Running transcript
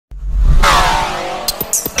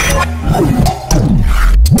An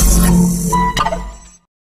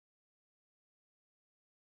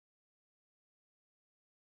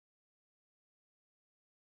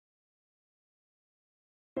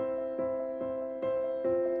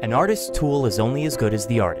artist's tool is only as good as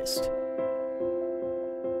the artist.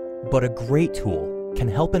 But a great tool can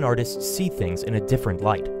help an artist see things in a different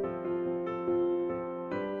light.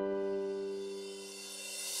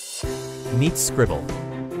 Meet Scribble.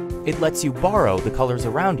 It lets you borrow the colors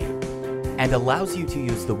around you and allows you to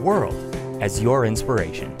use the world as your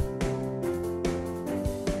inspiration.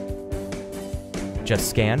 Just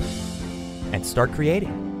scan and start creating.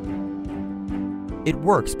 It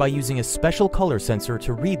works by using a special color sensor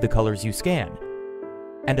to read the colors you scan,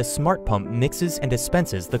 and a smart pump mixes and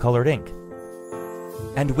dispenses the colored ink.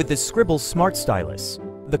 And with the Scribble Smart Stylus,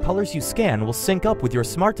 the colors you scan will sync up with your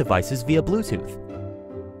smart devices via Bluetooth.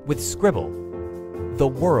 With Scribble, the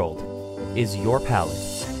world is your palette.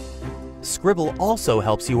 Scribble also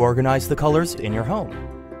helps you organize the colors in your home.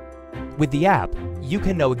 With the app, you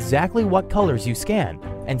can know exactly what colors you scan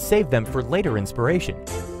and save them for later inspiration.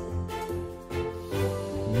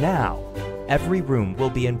 Now, every room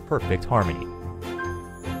will be in perfect harmony.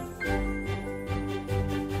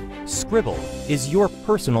 Scribble is your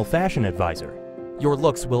personal fashion advisor. Your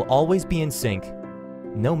looks will always be in sync,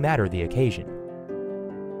 no matter the occasion.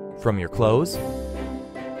 From your clothes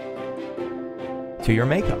to your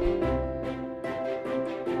makeup.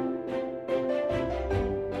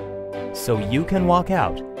 So you can walk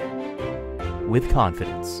out with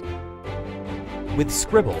confidence. With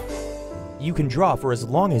Scribble, you can draw for as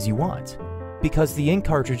long as you want, because the ink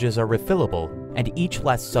cartridges are refillable and each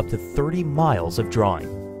lasts up to 30 miles of drawing.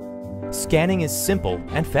 Scanning is simple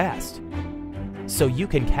and fast, so you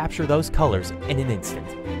can capture those colors in an instant.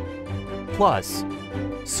 Plus,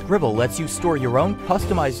 Scribble lets you store your own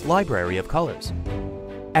customized library of colors.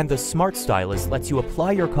 And the Smart Stylus lets you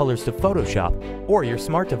apply your colors to Photoshop or your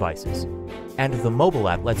smart devices. And the mobile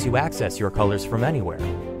app lets you access your colors from anywhere,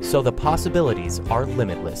 so the possibilities are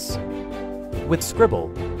limitless. With Scribble,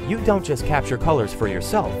 you don't just capture colors for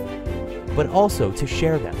yourself, but also to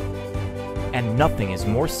share them. And nothing is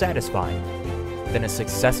more satisfying than a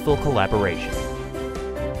successful collaboration.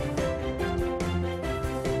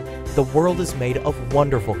 The world is made of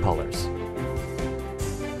wonderful colors.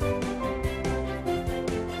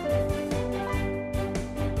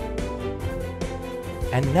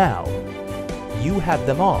 And now, you have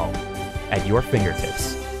them all at your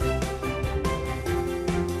fingertips.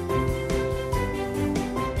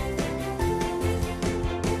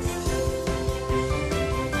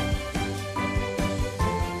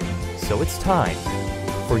 So it's time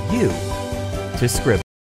for you to scribble.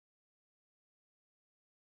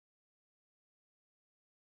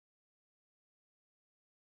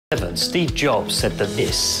 Steve Jobs said that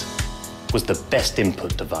this was the best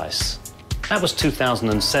input device. That was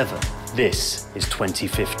 2007. This is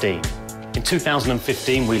 2015. In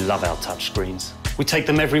 2015, we love our touchscreens. We take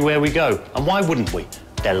them everywhere we go, and why wouldn't we?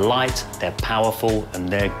 They're light, they're powerful, and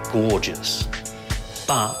they're gorgeous.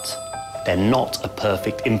 But they're not a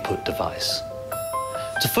perfect input device.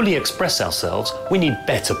 To fully express ourselves, we need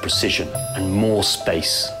better precision and more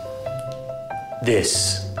space.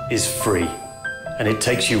 This is free, and it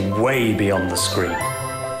takes you way beyond the screen.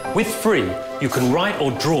 With free, you can write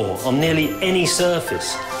or draw on nearly any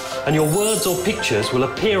surface, and your words or pictures will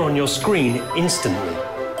appear on your screen instantly.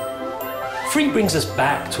 Free brings us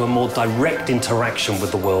back to a more direct interaction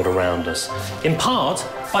with the world around us, in part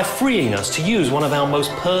by freeing us to use one of our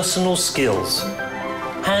most personal skills,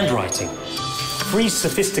 handwriting. Free's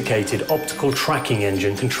sophisticated optical tracking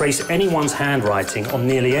engine can trace anyone's handwriting on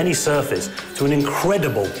nearly any surface to an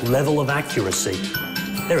incredible level of accuracy.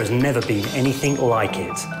 There has never been anything like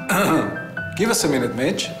it. Give us a minute,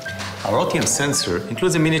 Mitch. Our OTM sensor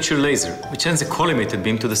includes a miniature laser, which sends a collimated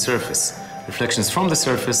beam to the surface. Reflections from the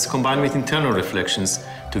surface combined with internal reflections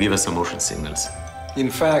to give us some motion signals. In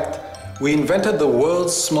fact, we invented the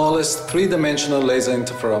world's smallest three-dimensional laser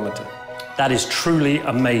interferometer. That is truly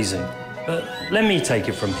amazing. But let me take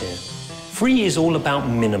it from here. Free is all about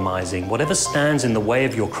minimizing whatever stands in the way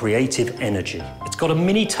of your creative energy. It's got a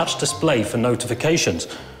mini touch display for notifications,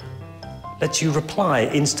 lets you reply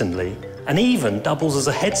instantly, and even doubles as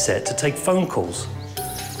a headset to take phone calls.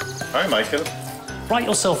 Hi, Michael. Write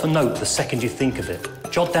yourself a note the second you think of it.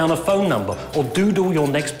 Jot down a phone number or doodle your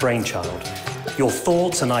next brainchild. Your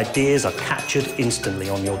thoughts and ideas are captured instantly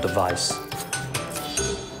on your device.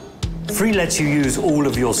 Free lets you use all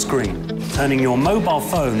of your screen, turning your mobile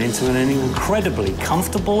phone into an incredibly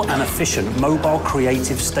comfortable and efficient mobile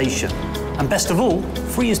creative station. And best of all,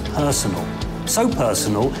 Free is personal. So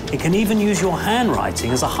personal, it can even use your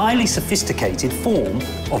handwriting as a highly sophisticated form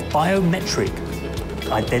of biometric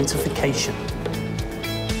identification,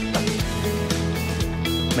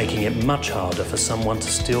 making it much harder for someone to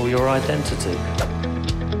steal your identity.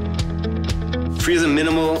 Free is a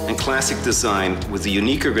minimal and classic design with a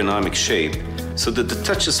unique ergonomic shape so that the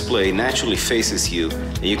touch display naturally faces you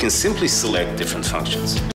and you can simply select different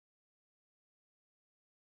functions.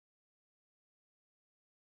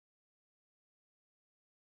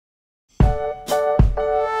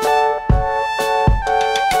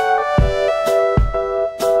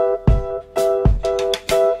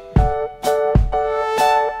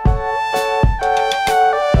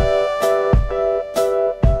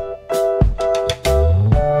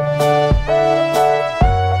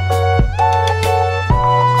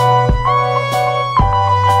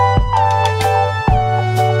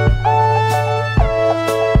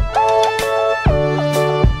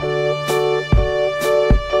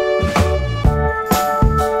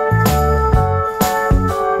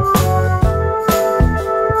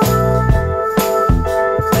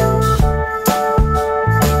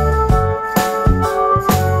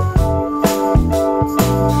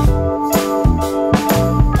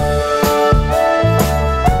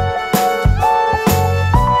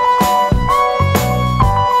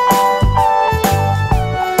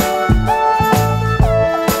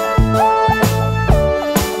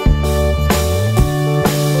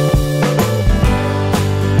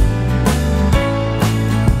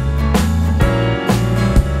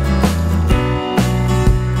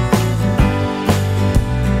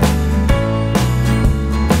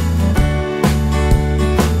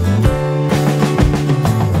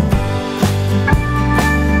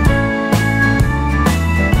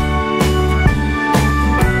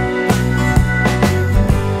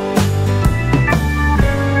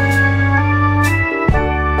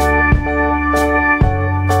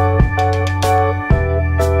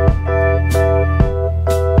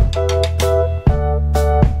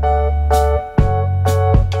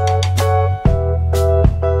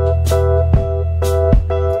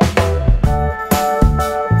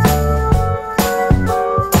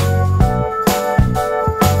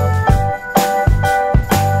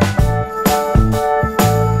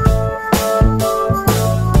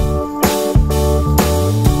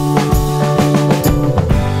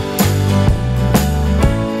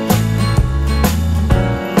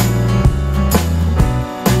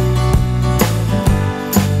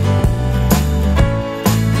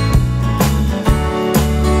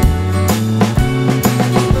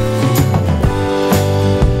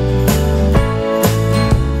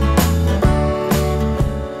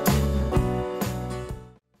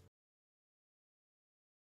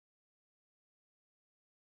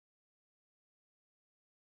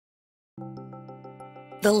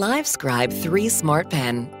 The LiveScribe 3 Smart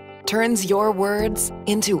Pen turns your words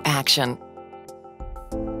into action.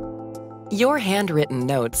 Your handwritten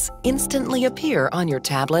notes instantly appear on your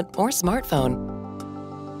tablet or smartphone.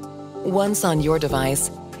 Once on your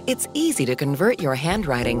device, it's easy to convert your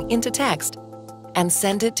handwriting into text and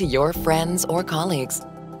send it to your friends or colleagues.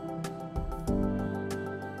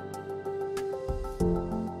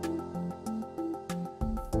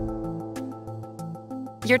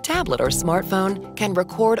 Your tablet or smartphone can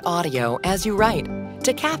record audio as you write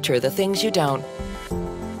to capture the things you don't.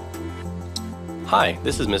 Hi,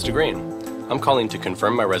 this is Mr. Green. I'm calling to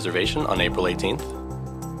confirm my reservation on April 18th.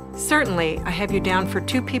 Certainly, I have you down for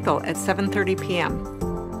 2 people at 7:30 p.m.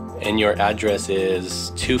 And your address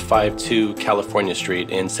is 252 California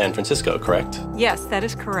Street in San Francisco, correct? Yes, that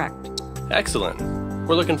is correct. Excellent.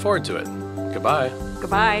 We're looking forward to it. Goodbye.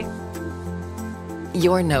 Goodbye.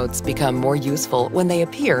 Your notes become more useful when they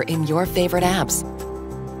appear in your favorite apps.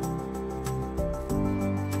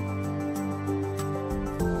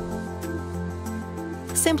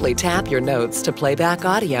 Simply tap your notes to play back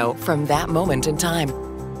audio from that moment in time.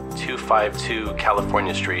 252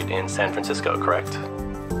 California Street in San Francisco, correct?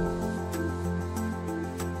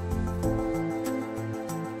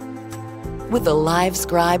 With the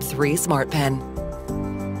LiveScribe 3 Smart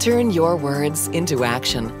Pen, turn your words into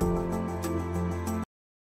action.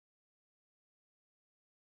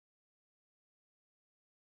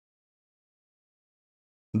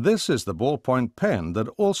 This is the ballpoint pen that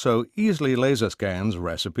also easily laser scans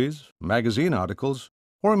recipes, magazine articles,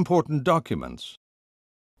 or important documents.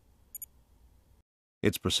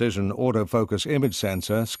 Its precision autofocus image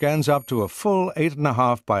sensor scans up to a full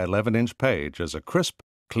 8.5 by 11-inch page as a crisp,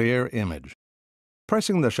 clear image.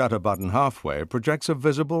 Pressing the shutter button halfway projects a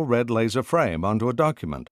visible red laser frame onto a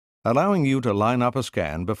document, allowing you to line up a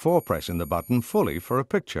scan before pressing the button fully for a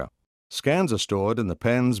picture. Scans are stored in the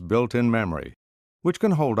pen's built-in memory, which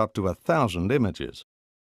can hold up to 1,000 images.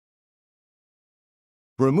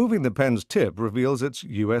 Removing the pen's tip reveals its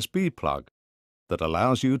USB plug that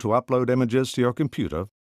allows you to upload images to your computer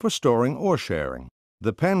for storing or sharing.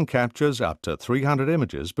 The pen captures up to 300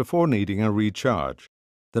 images before needing a recharge.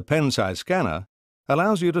 The pen-size scanner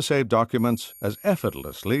allows you to save documents as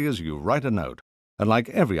effortlessly as you write a note. And like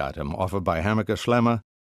every item offered by Hammaker Schlemmer,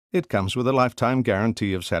 it comes with a lifetime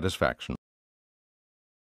guarantee of satisfaction.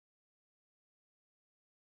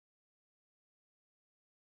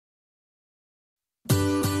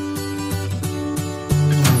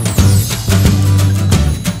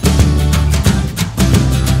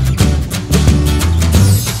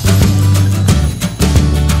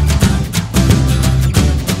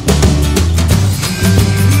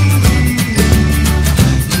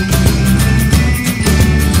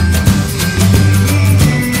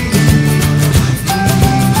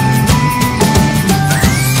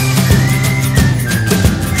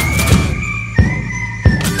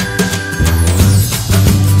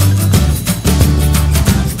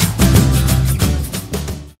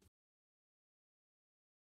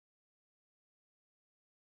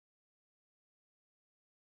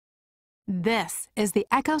 This is the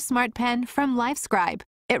Echo Smart Pen from LifeScribe.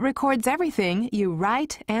 It records everything you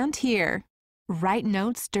write and hear. Write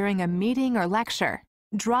notes during a meeting or lecture.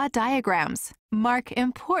 Draw diagrams. Mark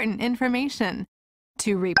important information.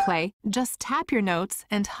 To replay, just tap your notes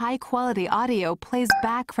and high-quality audio plays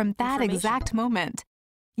back from that exact moment.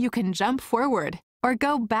 You can jump forward or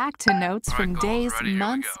go back to notes from days,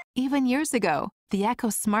 months, even years ago. The Echo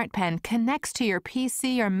Smart Pen connects to your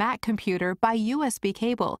PC or Mac computer by USB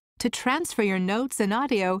cable to transfer your notes and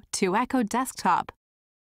audio to Echo Desktop.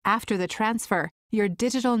 After the transfer, your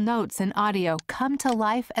digital notes and audio come to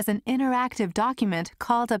life as an interactive document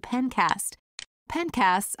called a pencast.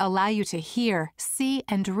 Pencasts allow you to hear, see,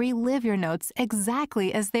 and relive your notes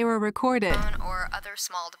exactly as they were recorded. Or other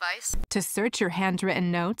small device. To search your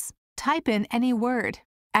handwritten notes, type in any word.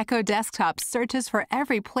 Echo Desktop searches for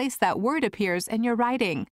every place that word appears in your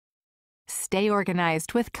writing. Stay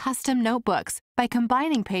organized with custom notebooks by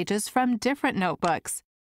combining pages from different notebooks.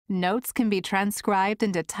 Notes can be transcribed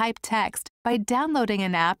into typed text by downloading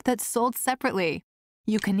an app that's sold separately.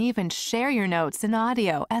 You can even share your notes and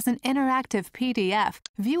audio as an interactive PDF,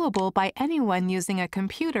 viewable by anyone using a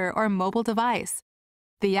computer or mobile device.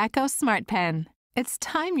 The Echo Smart Pen. It's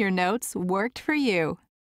time your notes worked for you.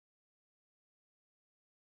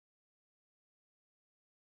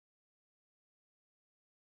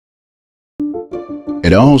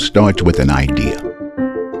 It all starts with an idea,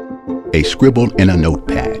 a scribble in a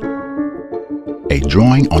notepad, a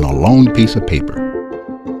drawing on a lone piece of paper,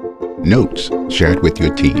 notes shared with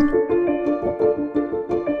your team,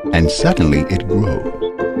 and suddenly it grows.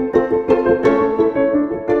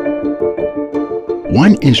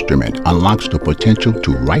 One instrument unlocks the potential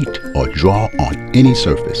to write or draw on any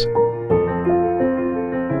surface.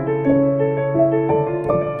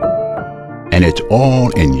 And it's all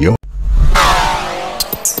in your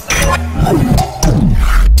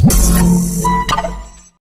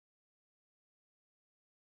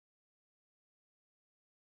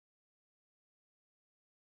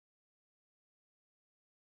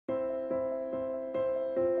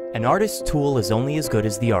An artist's tool is only as good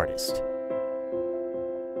as the artist.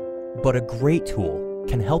 But a great tool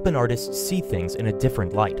can help an artist see things in a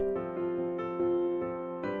different light.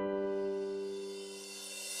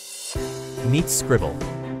 Meet Scribble.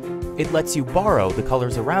 It lets you borrow the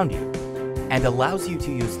colors around you and allows you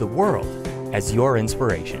to use the world as your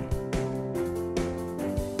inspiration.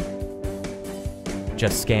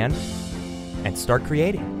 Just scan and start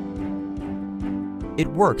creating. It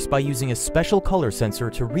works by using a special color sensor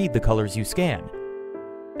to read the colors you scan,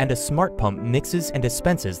 and a smart pump mixes and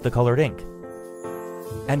dispenses the colored ink.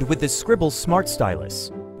 And with the Scribble Smart Stylus,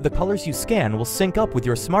 the colors you scan will sync up with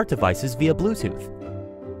your smart devices via Bluetooth.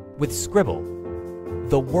 With Scribble,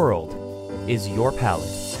 the world is your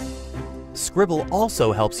palette. Scribble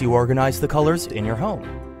also helps you organize the colors in your home.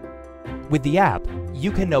 With the app,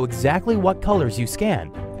 you can know exactly what colors you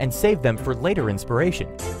scan and save them for later inspiration.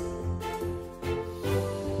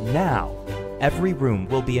 Now, every room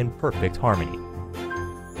will be in perfect harmony.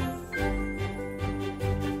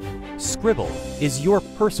 Scribble is your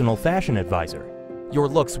personal fashion advisor. Your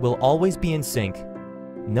looks will always be in sync,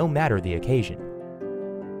 no matter the occasion.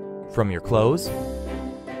 From your clothes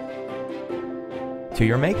to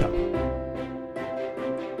your makeup.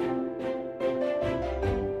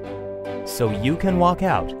 So you can walk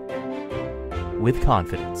out with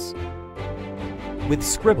confidence. With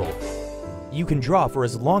Scribble, you can draw for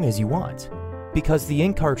as long as you want, because the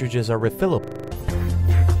ink cartridges are refillable.